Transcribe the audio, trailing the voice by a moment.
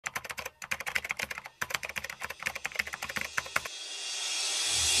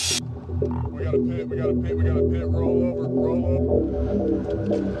We got a pit, roll over.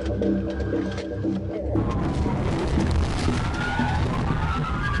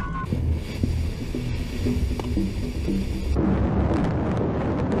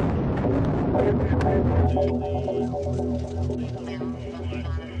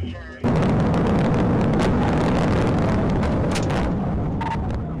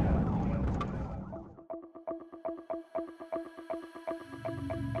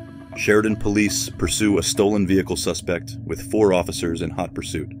 Sheridan police pursue a stolen vehicle suspect with 4 officers in hot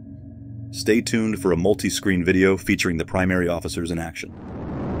pursuit. Stay tuned for a multi-screen video featuring the primary officers in action.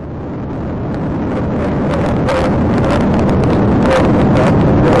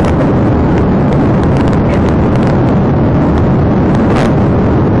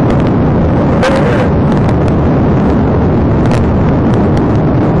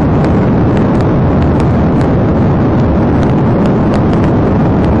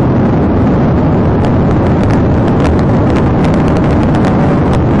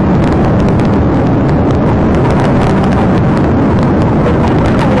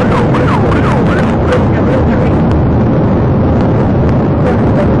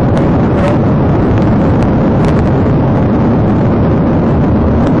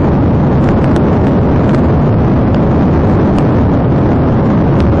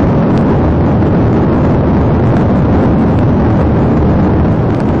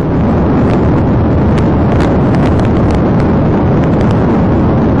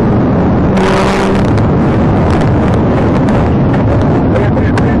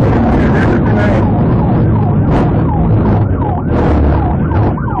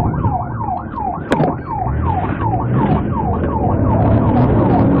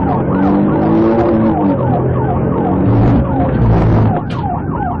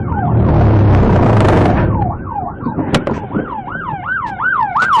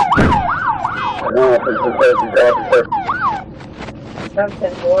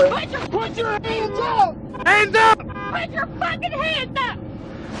 Something more. Put your hands up! Hands up! Put your fucking hands up!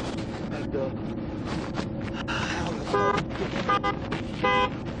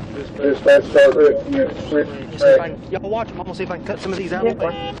 Dispatch, start it. Y'all watch them. I'm gonna see if I can cut some of these out real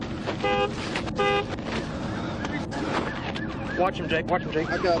quick. Watch him, Jake. Watch him,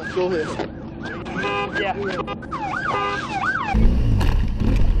 Jake. I got him. Go ahead. Yeah.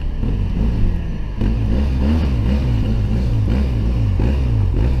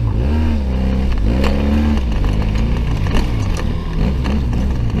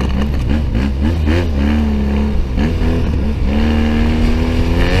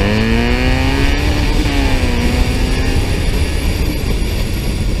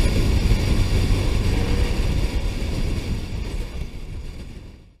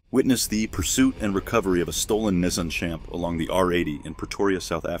 Witness the pursuit and recovery of a stolen Nissan Champ along the R80 in Pretoria,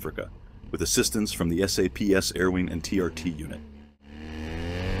 South Africa, with assistance from the SAPS Airwing and TRT unit.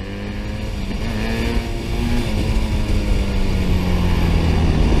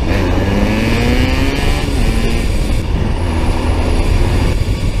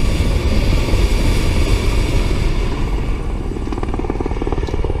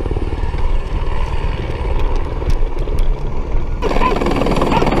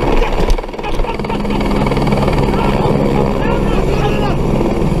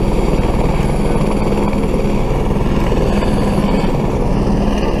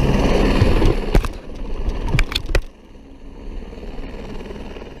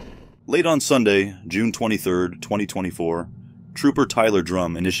 Late on Sunday, June 23, 2024, Trooper Tyler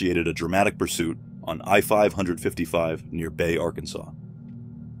Drum initiated a dramatic pursuit on I-555 near Bay, Arkansas.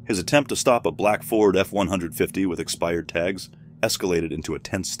 His attempt to stop a black Ford F-150 with expired tags escalated into a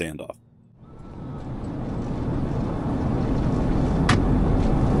tense standoff.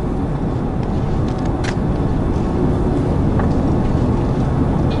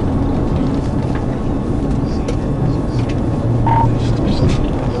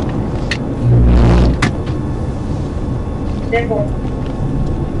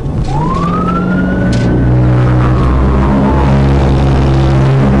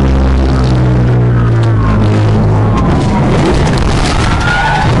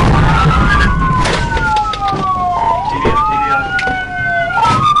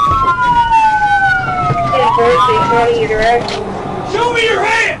 Show me your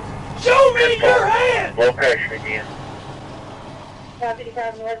hands! Show me your hands! Low pressure again.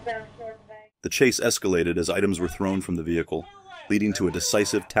 The chase escalated as items were thrown from the vehicle, leading to a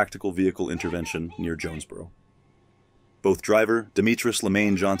decisive tactical vehicle intervention near Jonesboro. Both driver Demetrius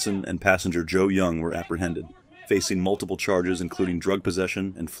LeMaine Johnson and passenger Joe Young were apprehended, facing multiple charges including drug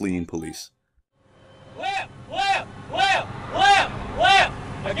possession and fleeing police. Left! Left! Left! Left! Left!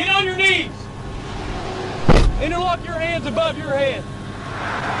 Now get on your knees! Interlock your hands above your head.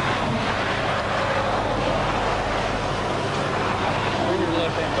 Bring your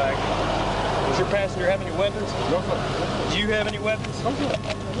left hand back. Does your passenger have any weapons? No, sir. Do you have any weapons? No, sir.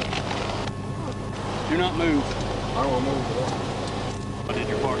 Do not move. I won't move. What did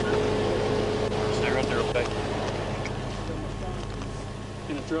your partner? Stay right there, okay?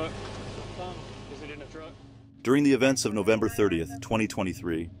 In the truck? Is it in the truck? During the events of November 30th,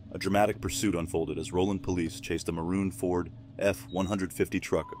 2023, a dramatic pursuit unfolded as Roland police chased a maroon Ford F-150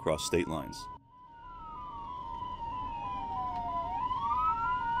 truck across state lines.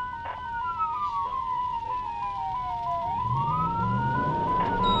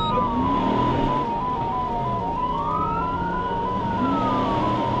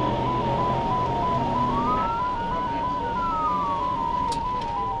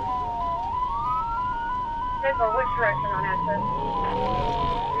 Which direction on access?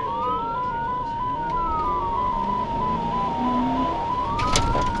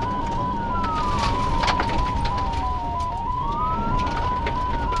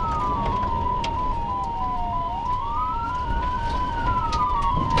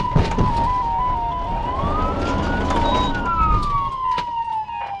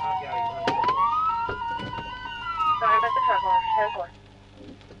 Sorry about the truck wash. 10-4.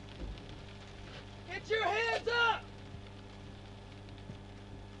 Get your hands up!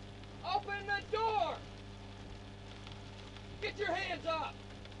 Open the door! Get your hands up!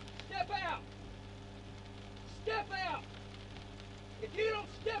 Step out! Step out! If you don't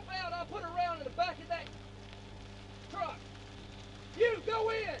step out, I'll put a round in the back of that truck. You go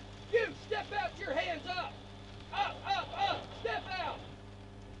in! You step out, your hands up! Up, up, up! Step out!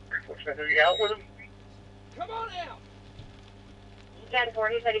 Are you out with him? Come on out! 10-4,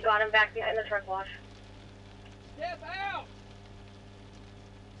 he said he got him back behind the truck wash. Step out!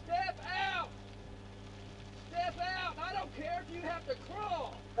 Step out! Step out! I don't care if you have to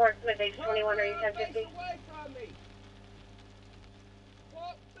crawl! Fort Smith, age 21, are you Turn around, 1050? face away from me!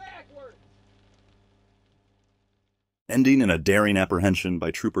 Walk backwards! Ending in a daring apprehension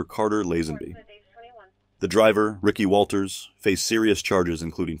by Trooper Carter Lazenby. Fort Smith, age 21. The driver, Ricky Walters, faced serious charges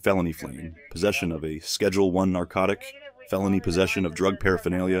including felony fleeing, possession of a Schedule I narcotic, felony possession of drug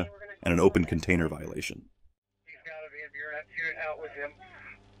paraphernalia, and an open container violation. He's got to be in. You're out with him.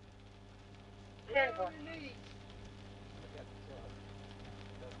 10-4.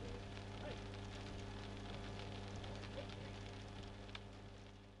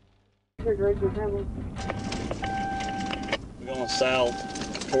 We're going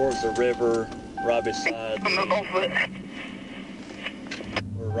south towards the river, Robbie side.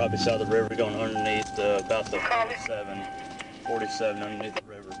 We're Robbie side of the river. We're going underneath about the 47 underneath the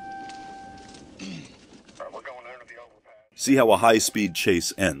river. We're going under the overpass. See how a high-speed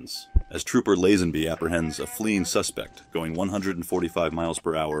chase ends, as Trooper Lazenby apprehends a fleeing suspect going 145 miles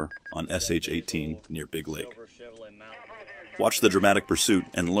per hour on SH-18 near Big Lake. Watch the dramatic pursuit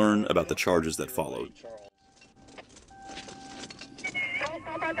and learn about the charges that followed.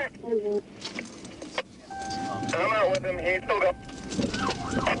 I'm out with him. He's still got.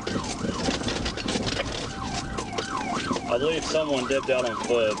 I believe someone dipped out on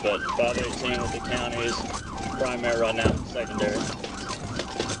foot, but 518 with the county is primary right now, secondary.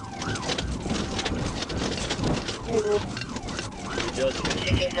 We just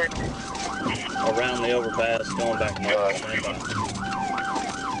around the overpass, going back north.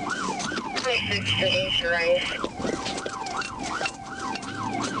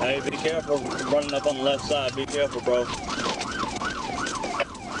 Hey, be careful running up on the left side. Be careful, bro.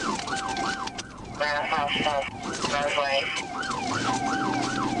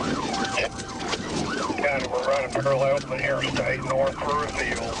 We're running parallel to the interstate north through the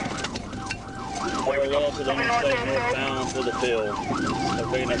field. Parallel to the interstate northbound to the field. They're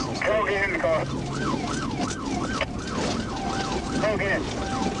bringing us some speed. Go get in the car. Go get in.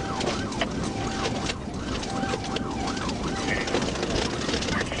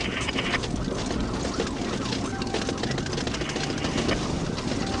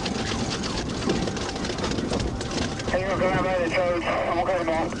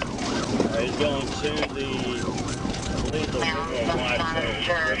 He's going to the, I believe the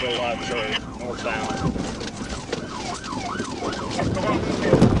River Live Church, northbound.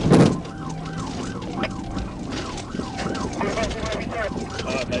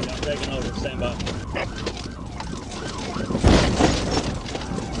 Alright, baby, I'm taking over. Stand by.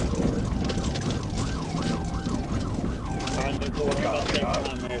 Alright, Nicole, we're about to take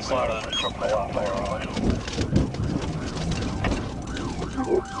time here. Sorry.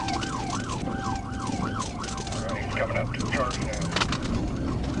 Coming up to the church now.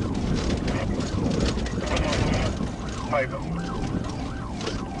 pavement.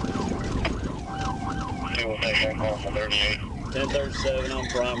 See what they got going from 38. 1037 on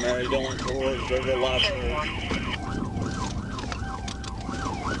primary, going towards River Library.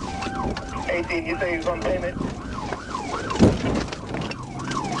 18, you say he's on payment?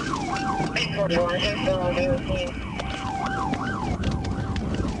 841, he's still on the scene.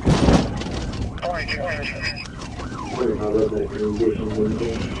 Alright, you're right.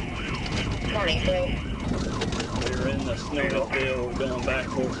 23. We're in the snowmobile going back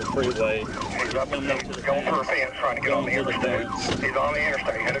towards the freeway. He's up and going for a fence, trying to get on the interstate. He's on the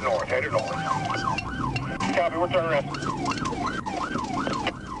interstate, headed north, headed north. Copy, we're turning around.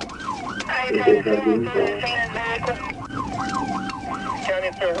 County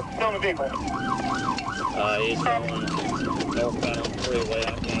inspector, still in the vehicle. He's going northbound on the freeway. I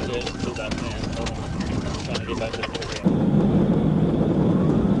can't get through that fence. Hold on. I'm trying to get back to the freeway.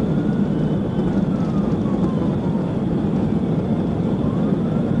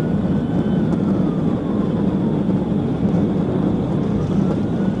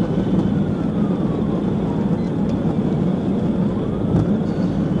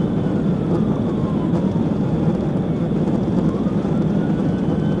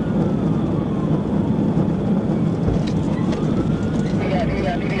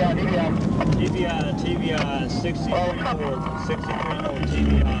 TVI 63 north, 63 north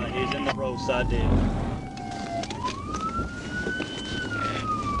TVI. He's in the roadside deal.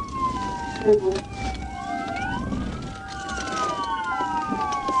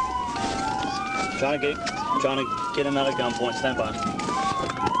 Trying to get him out of gunpoint. Stand by.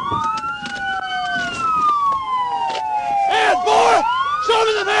 Hands, boy! Show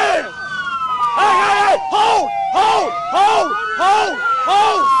me the hands! Hey, hey, hey! Hold! Hold! Hold! Hold!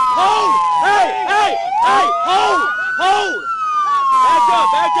 Hold! Hold! Hey! Hey! Hey! Hold! Hold! Back up!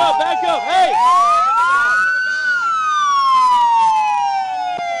 Back up! Back up! Hey!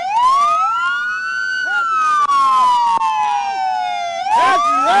 Pass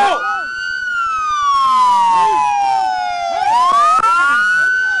it out!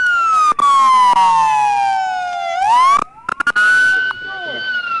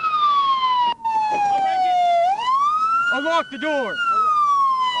 Unlock the door.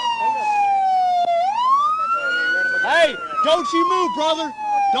 Hey, don't you move, brother.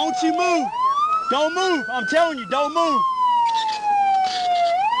 Don't you move. Don't move. I'm telling you, don't move.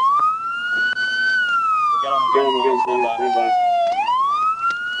 Stand by.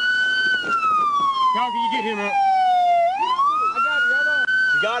 How can you get him out? I got it, y'all know.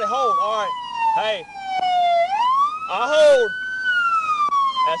 You got it, hold, all right. Hey, I hold.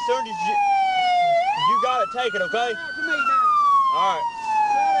 As soon as you got it, take it, okay? All right.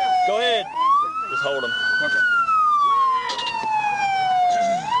 Go ahead. Just hold him. Okay.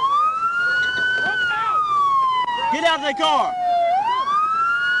 Get out of the car.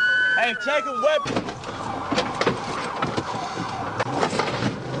 Hey, take a weapon.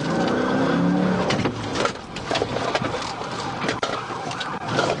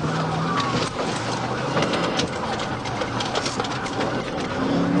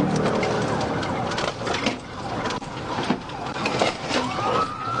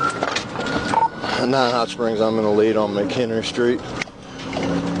 Nine Hot Springs, I'm in the lead on McHenry Street.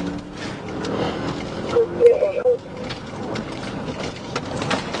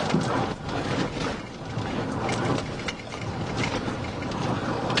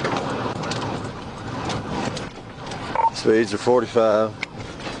 Speeds are 45.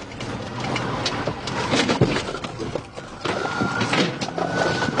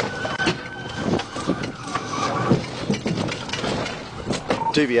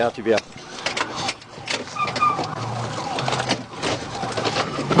 TV out, TV out.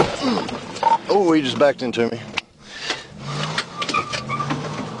 Oh, he just backed into me.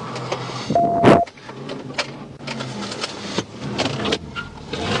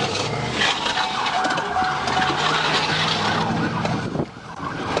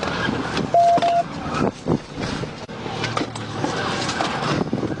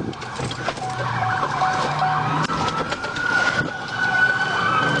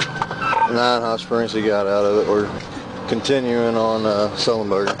 Nine Hot Springs, he got out of it. We're continuing on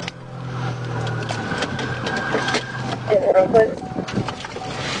Sullenberger.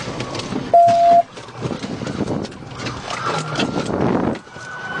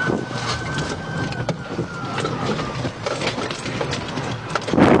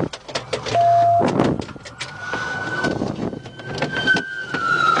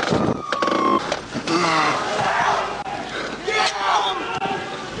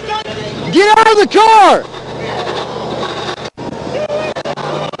 Get out of the car!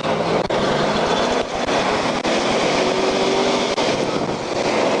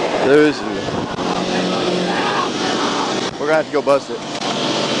 Lose. We're gonna have to go bust it.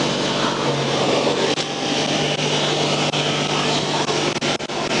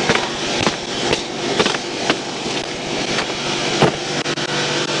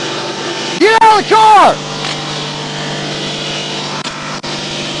 Get out of the car!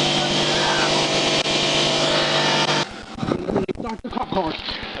 Start the cop car.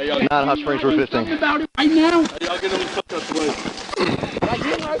 9 Hot Springs, Route 15. About it right now. Y'all get them fucked up the way. Like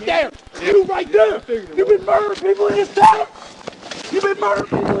you right there. You right there. You've been murdering people in this town. You've been murdering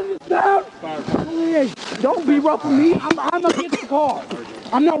people in this town. Please, don't be rough with me. I'm against the car.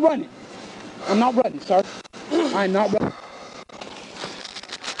 I'm not running. I'm not running, sir. I'm not running.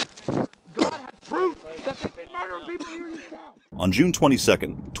 God has proof that they've been murdering people here in this town. On June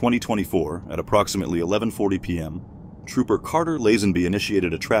 22nd, 2024, at approximately 11:40 p.m., Trooper Carter Lazenby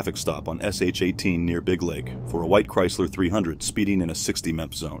initiated a traffic stop on SH-18 near Big Lake for a white Chrysler 300 speeding in a 60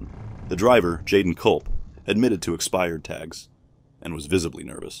 mph zone. The driver, Jaden Culp, admitted to expired tags and was visibly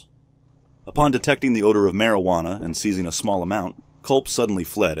nervous. Upon detecting the odor of marijuana and seizing a small amount, Culp suddenly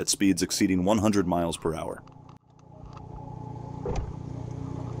fled at speeds exceeding 100 miles per hour.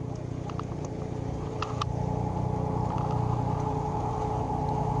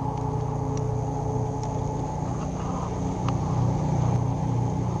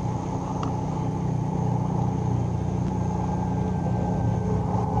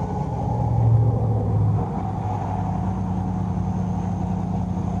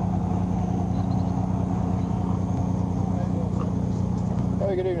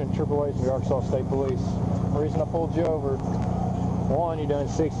 Hey, good evening, Triple H from the Arkansas State Police. The reason I pulled you over, one, you're doing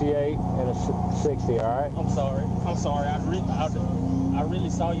 68 and a 60, all right? I'm sorry. I really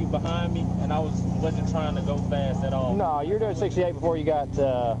saw you behind me, and I wasn't trying to go fast at all. No, you're doing 68 before you got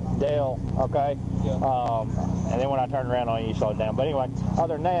Dale, okay? Yeah. And then when I turned around on you, you slowed down. But anyway,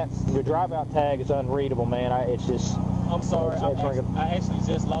 other than that, your drive-out tag is unreadable, man. It's just... I'm sorry. I actually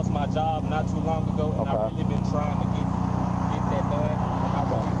just lost my job not too long ago, and I've really been trying to get that done. I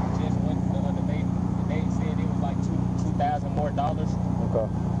just went the other day, and they said it was like $2,000 more. Okay.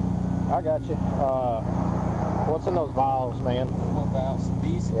 I got you. What's in those vials, man? What vials?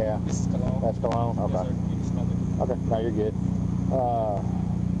 These? Yeah. This is cologne. That's cologne? Okay. Yes, sir. You can smell it. Okay, now you're good.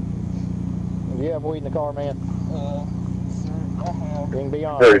 Do you have weed in the car, man? Sir, I have. You can be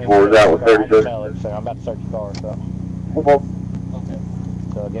honest. 34 is out with 36. So I'm about to search your car, so. Okay.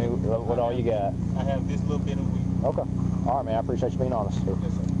 So give me what all you got. I have this little bit of weed. Okay. All right, man. I appreciate you being honest here.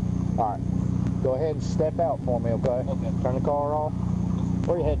 Yes, sir. All right. Go ahead and step out for me, okay? Okay. Turn the car off.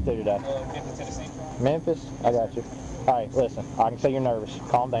 Where you headed to today? Memphis, Tennessee. Memphis? I got you. All right, listen. I can see you're nervous.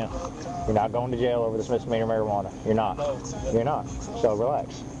 Calm down. You're not going to jail over this misdemeanor marijuana. You're not. You're not. So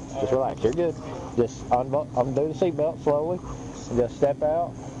relax. Just relax. You're good. Just undo the seatbelt slowly and just step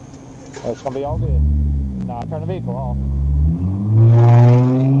out. It's going to be all good. Now turn the vehicle off.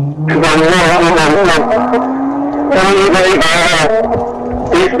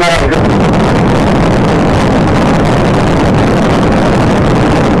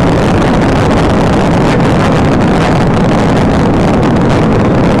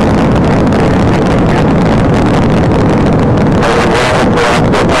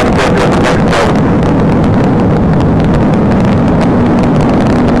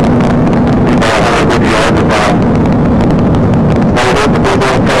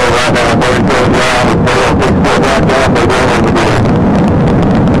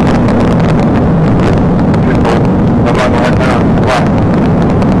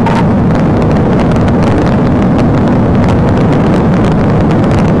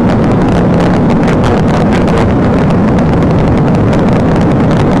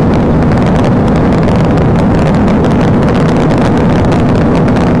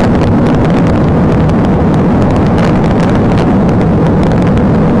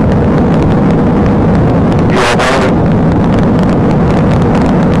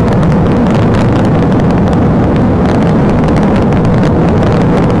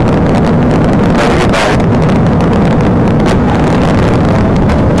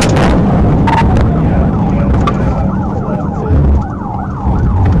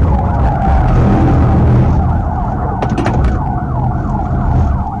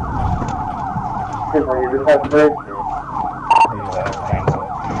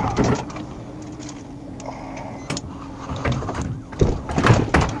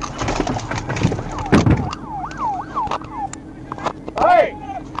 Hey!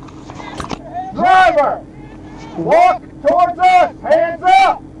 Driver! Walk towards us! Hands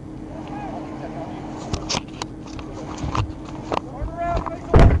up!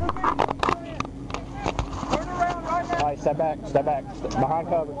 All right, Step back. Step back. Behind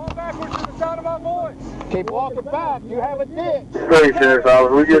cover. Walk backwards to the sound of my voice. Keep walking back. You have a ditch. Sorry, Sheriff's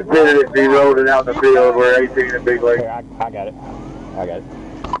Office. We just did it. He rolled it out in the field. We're 18 at Big Lake. Here, I got it. I got it.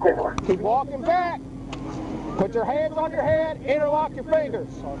 Keep walking back. Put your hands on your head. Interlock your fingers.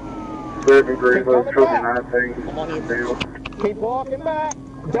 7 Greenville, 19. Keep walking back.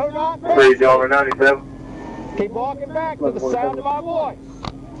 Do not 3 Dollar 97. Keep walking back to the sound of my voice.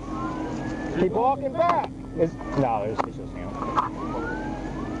 Keep walking back. It's just him.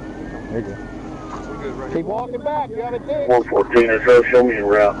 You're good. Keep walking back. You have a ditch. 114 or so. Show me a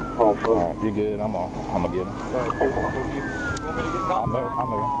route. All right, you're good. I'm gonna get him. I'm moving.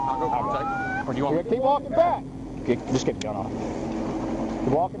 I'll go contact. Or do you want me to? Keep walking back. Just get the gun on.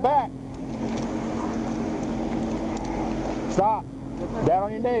 Keep walking back. Stop. Down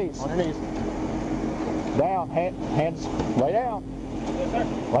on your knees. On your knees. Down. Hands. Lay down. Yes, sir.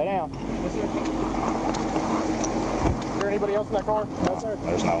 Lay down. Yes, sir. Is there anybody else in that car? No, sir.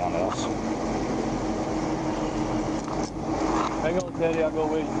 There's no one else. Hang on, Teddy. I'll go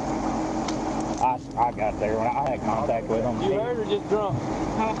with you. I got there when I had contact with him. You heard or just drunk?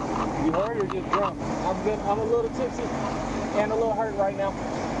 Huh? You heard or just drunk? I'm a little tipsy and a little hurt right now.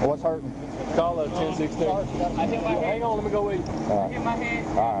 What's hurting? Call up 1016. I hit my head. Hang on, let me go with you. All right. I hit my head.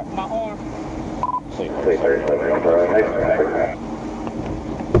 All right. My arm. See.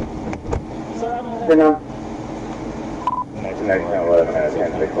 Sir, I'm Next 11,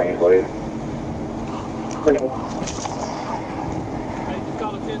 1016, please. Hey, you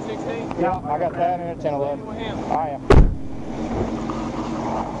call it 1016? Yeah, I got that in at 1011. I am.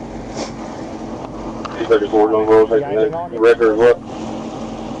 34 Greenville, record what?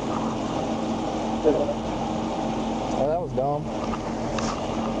 Oh, that was dumb.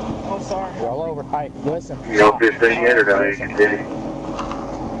 Oh, sorry. Roll over. Hey, listen. You don't 15 entered on you continue.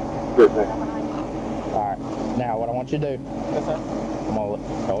 Good thing. All right. Now, what I want you to do, Yes, sir. I'm going to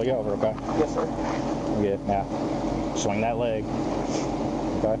roll you over, okay? Yes, sir. Good. Now, swing that leg.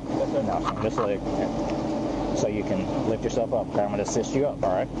 Okay? Yes, sir. Now, swing this leg. So you can lift yourself up. Okay, I'm going to assist you up,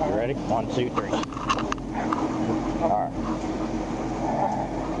 all right? You ready? 1, 2, 3. All right.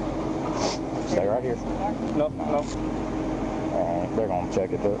 Stay right here. No. All right, they're going to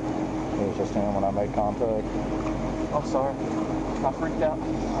check it, but it was just him when I made contact. I'm sorry. I freaked out.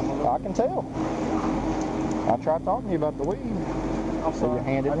 I can tell. I tried talking to you about the weed. I'm So sorry. you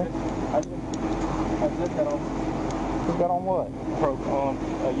handed me? I just got on You got on what? a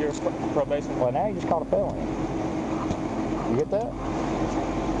year of probation. Well, now you just caught a felony. You get that?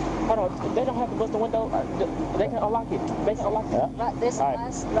 Hold on. They don't have to bust the window. They can unlock it. They can unlock it. Yeah. Right, this All right.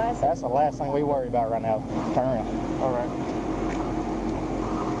 last. That's the last thing we worry about right now. Turn around. All right.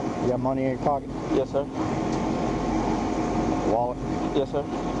 You got money in your pocket? Yes, sir. Wallet? Yes, sir.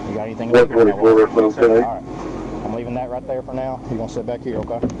 You got anything with you in that 144, wallet? that's okay. All right. I'm leaving that right there for now. You're going to sit back here,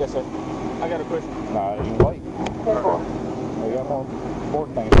 okay? Yes, sir. I got a question. No, you can wait. We got more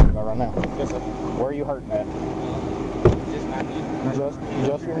important things to talk about right now. Yes, sir. Where are you hurting at? Just my knee.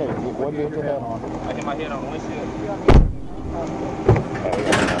 Just your knee. What did you hit your head on? I hit my head on the windshield.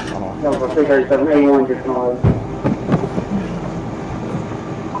 Hold on. No, 337, anyone just call.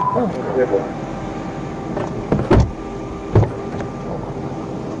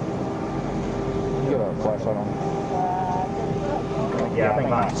 Get a flashlight on. Yeah, I think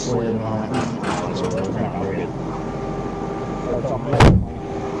mine slid on it. That's on me.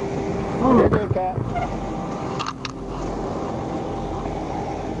 You're good, Cat.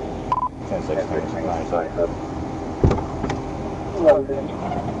 10-16.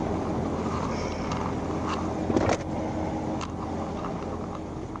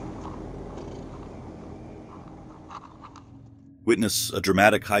 Witness a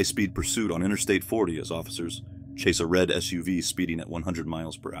dramatic high-speed pursuit on Interstate 40 as officers chase a red SUV speeding at 100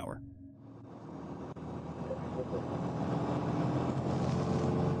 miles per hour.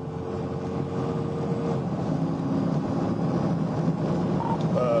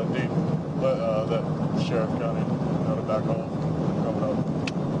 Deep, let that Sheriff County know to back home, coming up.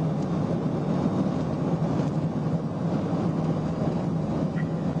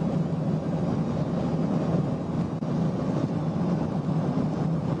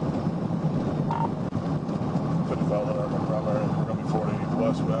 Primary, we're going to be 40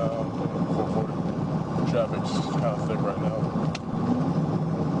 westbound, 440. Traffic's kind of thick right now.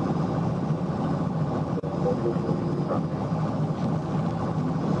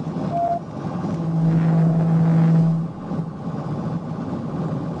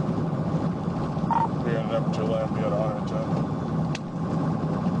 We're in an aperture land, we had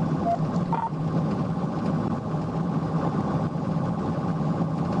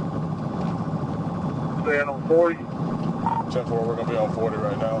 110. Staying on 40. 10-4, we're going to be on 40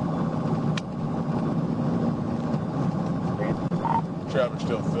 right now. Traffic's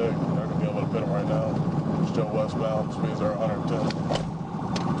still thick. They're going to be able to pit them right now. Still westbound. Speeds are 110.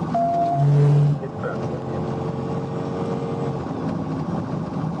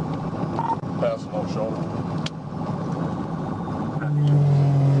 Passing on shoulder.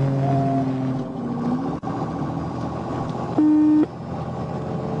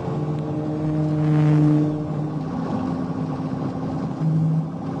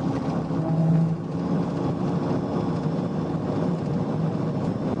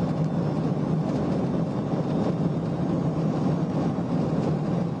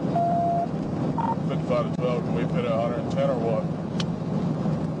 To 12, can we pit at 110 or what?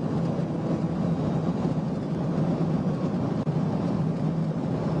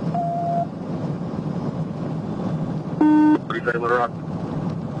 What do you think, Little Rock?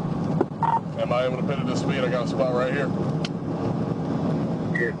 Am I able to pit at this speed? I got a spot right here.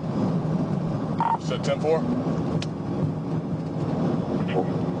 Yeah. Set 10-4?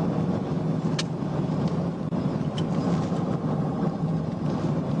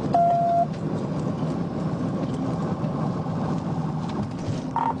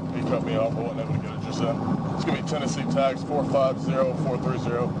 Cut me off, I wasn't able to get it just then. It's going to be Tennessee tags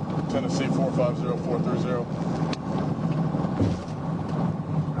 450430. Tennessee 450430.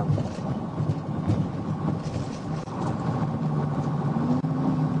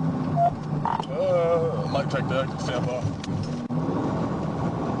 Might take the exit stamp off.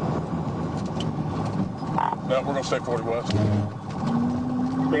 No, we're going to stay 40 west.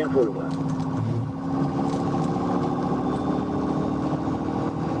 Stay 40 west.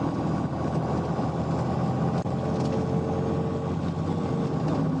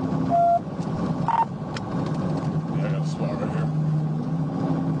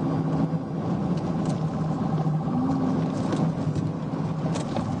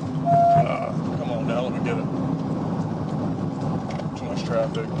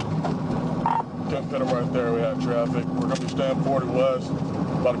 Traffic. Couldn't pit them right there, we had traffic. We're going to be staying 40 west,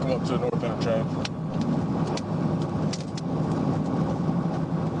 about to come up to the north interchange.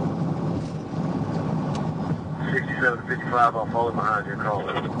 '67 to 55, I'll follow behind you and call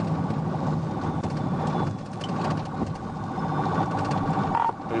it.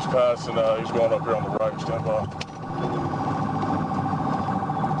 He's passing, he's going up here on the right, stand by.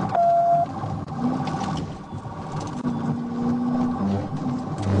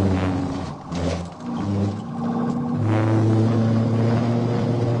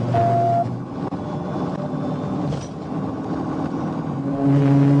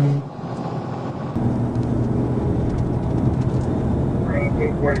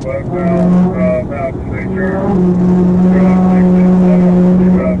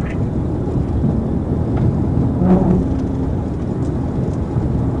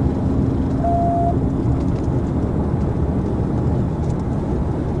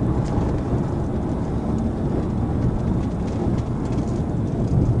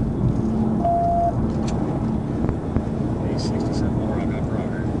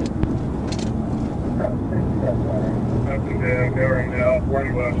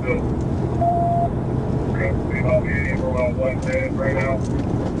 Right now.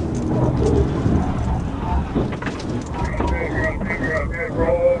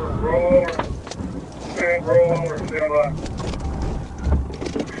 Roll over, stand by.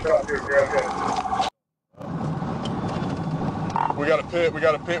 Stop here, grab that. We got a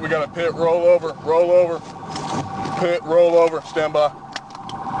pit, roll over. Pit, roll over, stand by.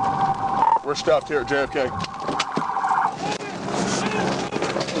 We're stopped here at JFK.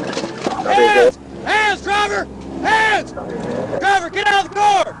 Hands, driver! Hands! Driver, get out of the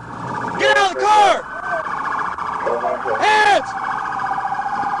car! Get out of the car! Hands!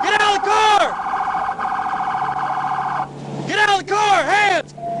 Get out of the car! Get out of the car!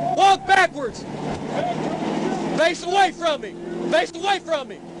 Hands! Walk backwards! Face away from me! Face away from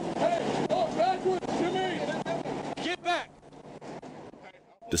me! Hey, walk backwards to me! Get back!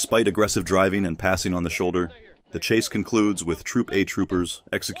 Despite aggressive driving and passing on the shoulder, the chase concludes with Troop A troopers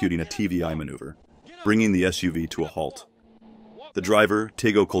executing a TVI maneuver, bringing the SUV to a halt. The driver,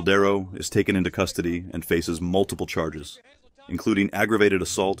 Tego Caldero, is taken into custody and faces multiple charges, including aggravated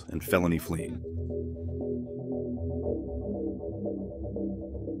assault and felony fleeing.